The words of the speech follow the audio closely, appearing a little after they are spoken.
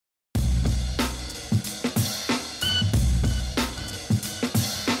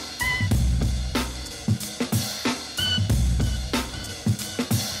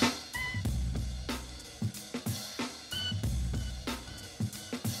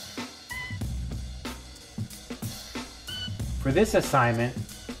For this assignment,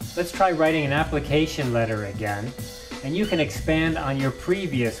 let's try writing an application letter again, and you can expand on your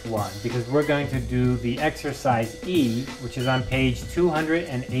previous one because we're going to do the exercise E, which is on page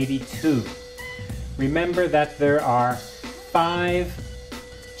 282. Remember that there are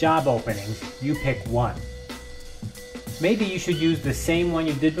 5 job openings. You pick one. Maybe you should use the same one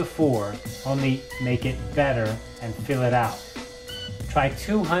you did before, only make it better and fill it out. Try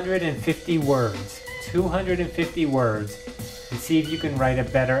 250 words, 250 words, and see if you can write a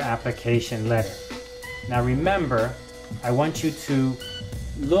better application letter. Now remember, I want you to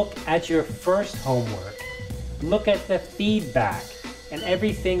look at your first homework, look at the feedback, and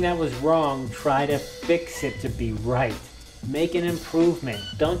everything that was wrong, try to fix it to be right. Make an improvement.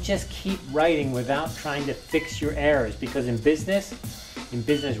 Don't just keep writing without trying to fix your errors, because in business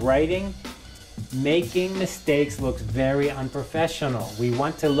writing, making mistakes looks very unprofessional. We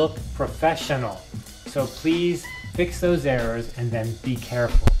want to look professional. So please fix those errors and then be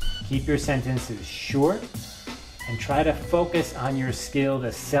careful. Keep your sentences short and try to focus on your skill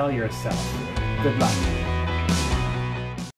to sell yourself. Good luck.